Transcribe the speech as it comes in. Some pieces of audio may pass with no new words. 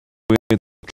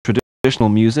traditional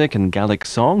music and Gaelic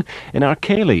song in our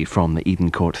Ceilidh from the Eden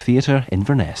Court Theatre in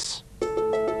Inverness.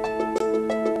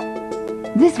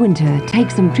 This winter,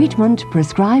 take some treatment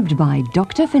prescribed by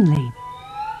Dr. Finlay.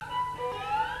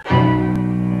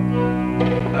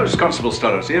 How's Constable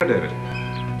Stoddard's ear, David?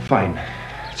 Fine.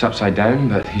 It's upside down,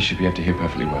 but he should be able to hear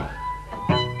perfectly well.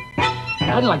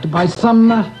 I'd like to buy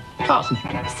some parsley.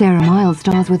 Sarah Miles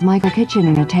stars with Michael Kitchen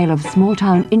in a tale of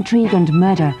small-town intrigue and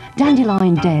murder,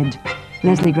 Dandelion Dead.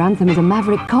 Leslie Grantham is a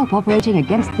maverick cop operating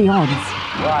against the odds.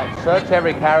 Right, search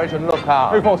every carriage and look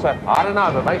hard. Who for, sir? I don't know,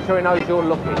 but make sure he knows you're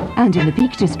looking. And in the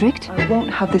Peak District... I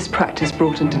won't have this practice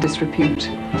brought into disrepute.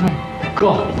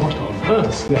 God, what on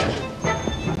earth's that?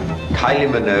 Kylie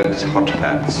Minogue's Hot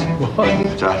Pants.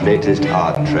 It's our latest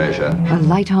art treasure. A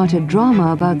light-hearted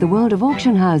drama about the world of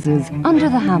auction houses, Under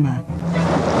the Hammer.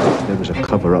 There was a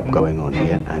cover-up going on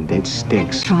here, and it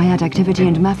stinks. Triad activity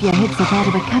and mafia hits are part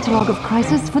of a catalogue of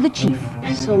crisis for the chief.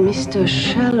 So Mr.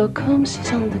 Sherlock Holmes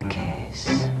is on the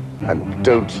case. And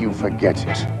don't you forget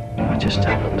it. I just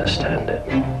don't understand it.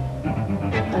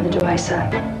 Neither do I, sir.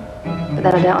 But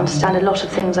then I don't understand a lot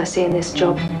of things I see in this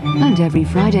job. And every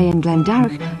Friday in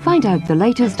Glendarroch, find out the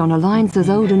latest on alliances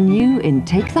old and new in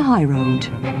Take the High Road.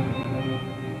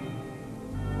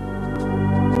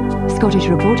 Scottish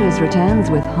Reporters returns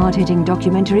with hard-hitting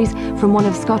documentaries from one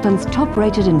of Scotland's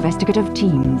top-rated investigative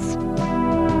teams.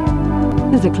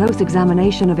 There's a close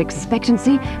examination of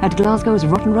expectancy at Glasgow's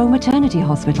Rotten Row Maternity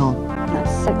Hospital.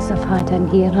 That's 6 I've had in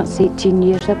here, that's 18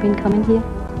 years I've been coming here.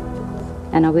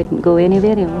 And I wouldn't go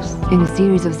anywhere else. In a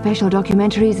series of special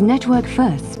documentaries, Network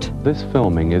First. This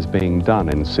filming is being done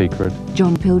in secret.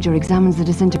 John Pilger examines the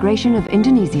disintegration of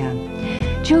Indonesia.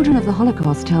 Children of the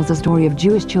Holocaust tells the story of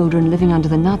Jewish children living under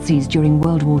the Nazis during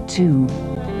World War II.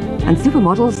 And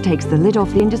Supermodels takes the lid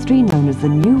off the industry known as the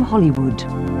New Hollywood.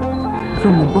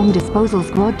 From the bomb disposal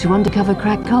squad to undercover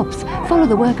crack cops, follow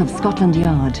the work of Scotland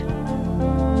Yard.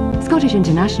 Scottish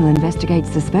International investigates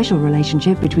the special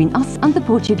relationship between us and the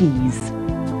Portuguese.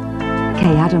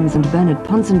 Kay Adams and Bernard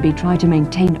Ponsonby try to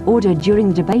maintain order during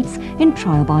the debates in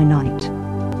Trial by Night.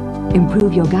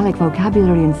 Improve your Gaelic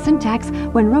vocabulary and syntax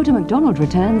when Rhoda MacDonald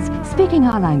returns, speaking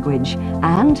our language.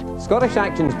 And Scottish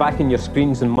Action's back in your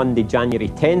screens on Monday, January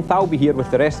 10th. I'll be here with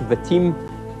the rest of the team.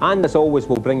 And as always,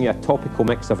 we'll bring you a topical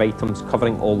mix of items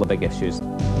covering all the big issues.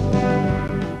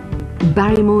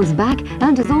 Barrymore's back,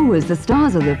 and as always, the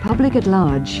stars of the public at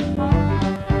large.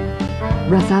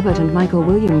 Russ Abbott and Michael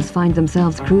Williams find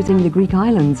themselves cruising the Greek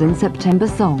islands in September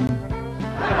Song.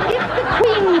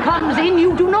 Queen comes in,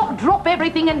 you do not drop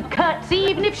everything and curtsy,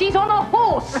 even if she's on a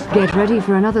horse. Get ready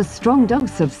for another strong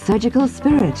dose of surgical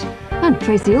spirit. And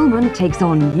Tracy Ullman takes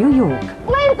on New York.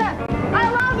 Luther, I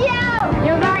love you!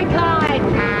 You're very kind.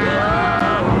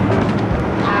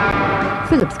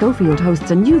 Philip Schofield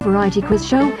hosts a new variety quiz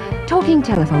show, Talking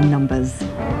Telephone Numbers.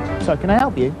 So can I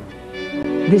help you?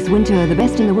 This winter, the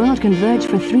best in the world converge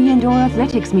for 3 indoor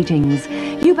athletics meetings.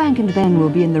 Eubank and Ben will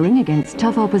be in the ring against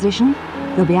tough opposition.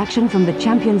 There'll be action from the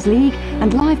Champions League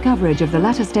and live coverage of the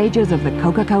latter stages of the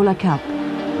Coca-Cola Cup.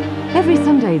 Every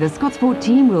Sunday, the Scotsport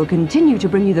team will continue to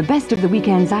bring you the best of the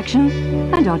weekend's action,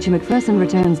 and Archie Macpherson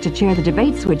returns to chair the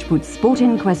debates which put sport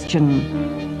in question.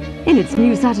 In its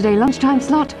new Saturday lunchtime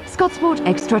slot, Scotsport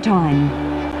Extra Time.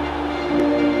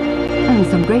 And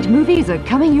some great movies are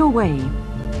coming your way.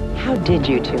 How did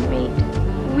you two meet?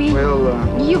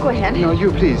 You go ahead. No,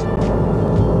 you please.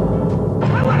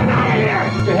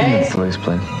 That's the way it's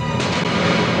played.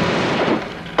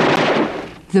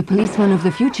 The policeman of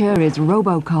the future is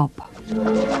RoboCop.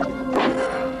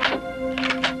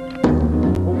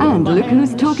 And look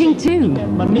who's talking too.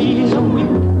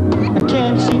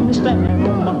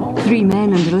 3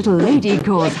 men and a little lady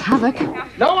cause havoc.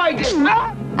 No, I didn't.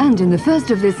 And in the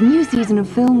first of this new season of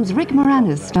films, Rick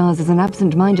Moranis stars as an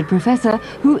absent-minded professor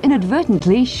who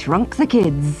inadvertently shrunk the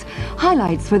kids.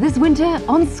 Highlights for this winter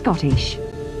on Scottish.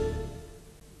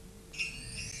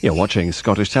 You're watching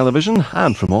Scottish television,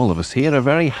 and from all of us here, a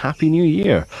very happy new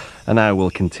year. And now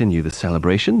we'll continue the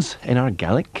celebrations in our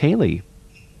Gaelic Ceilidh.